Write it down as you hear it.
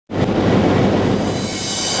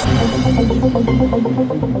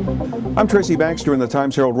I'm Tracy Baxter in the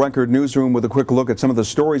Times-Herald Record newsroom with a quick look at some of the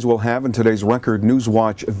stories we'll have in today's Record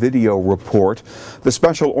NewsWatch video report. The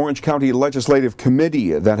special Orange County Legislative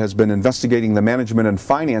Committee that has been investigating the management and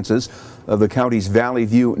finances of the county's Valley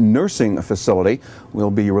View nursing facility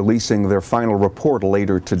will be releasing their final report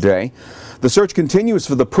later today. The search continues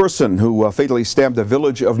for the person who fatally stabbed the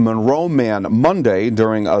Village of Monroe man Monday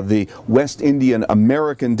during the West Indian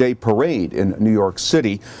American Day Parade in New York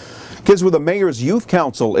City. Kids with the Mayor's Youth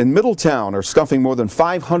Council in Middletown are stuffing more than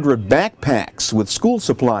 500 backpacks with school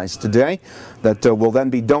supplies today that will then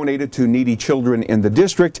be donated to needy children in the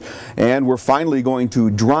district, and we're finally going to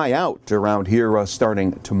dry out around here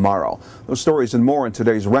starting tomorrow. Those stories and more in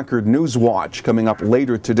today's Record News Watch coming up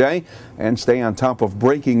later today, and stay on top of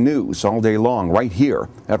breaking news all day long right here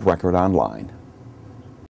at Record Online.